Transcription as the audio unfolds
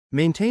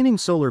Maintaining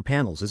solar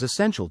panels is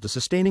essential to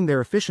sustaining their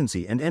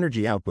efficiency and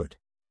energy output.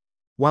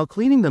 While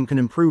cleaning them can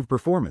improve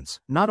performance,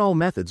 not all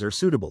methods are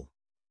suitable.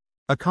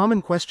 A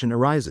common question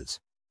arises: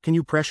 can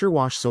you pressure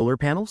wash solar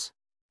panels?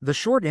 The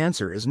short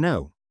answer is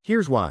no.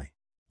 Here's why.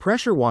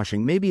 Pressure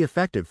washing may be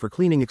effective for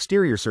cleaning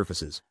exterior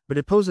surfaces, but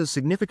it poses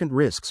significant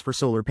risks for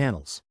solar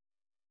panels.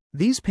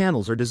 These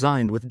panels are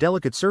designed with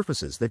delicate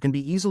surfaces that can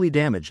be easily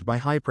damaged by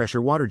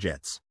high-pressure water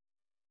jets.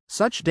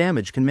 Such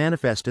damage can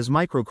manifest as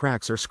micro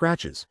cracks or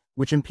scratches,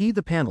 which impede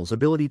the panel's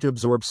ability to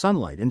absorb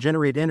sunlight and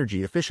generate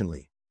energy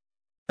efficiently.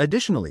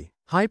 Additionally,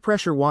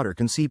 high-pressure water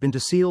can seep into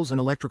seals and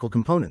electrical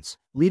components,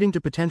 leading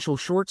to potential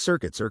short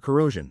circuits or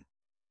corrosion.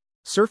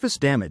 Surface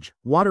damage,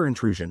 water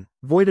intrusion,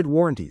 voided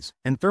warranties,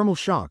 and thermal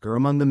shock are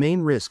among the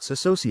main risks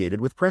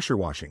associated with pressure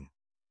washing.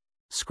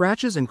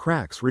 Scratches and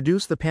cracks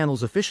reduce the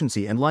panel's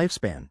efficiency and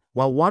lifespan,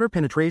 while water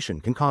penetration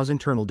can cause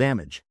internal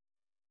damage.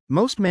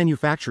 Most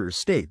manufacturers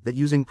state that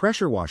using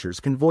pressure washers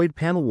can void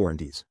panel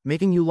warranties,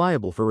 making you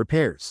liable for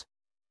repairs.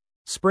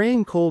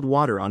 Spraying cold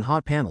water on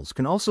hot panels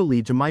can also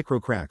lead to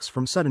micro cracks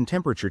from sudden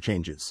temperature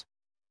changes.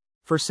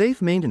 For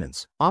safe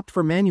maintenance, opt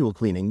for manual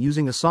cleaning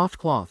using a soft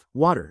cloth,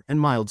 water, and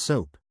mild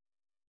soap.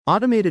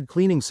 Automated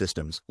cleaning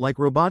systems, like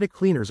robotic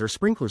cleaners or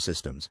sprinkler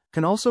systems,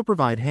 can also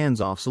provide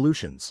hands-off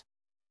solutions.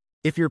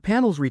 If your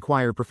panels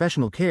require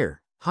professional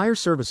care, hire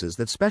services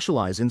that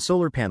specialize in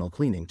solar panel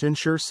cleaning to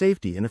ensure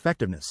safety and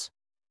effectiveness.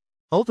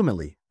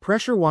 Ultimately,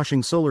 pressure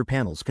washing solar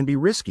panels can be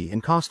risky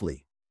and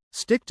costly.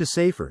 Stick to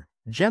safer,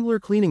 gentler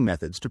cleaning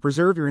methods to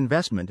preserve your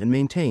investment and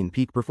maintain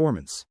peak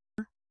performance.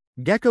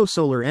 Gecko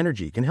Solar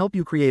Energy can help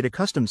you create a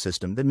custom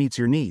system that meets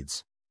your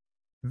needs.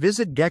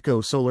 Visit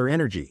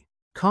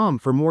geckosolarenergy.com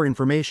for more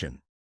information.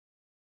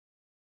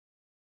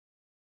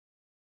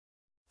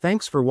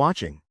 Thanks for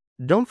watching.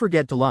 Don't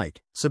forget to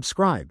like,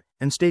 subscribe,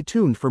 and stay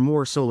tuned for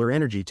more solar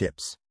energy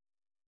tips.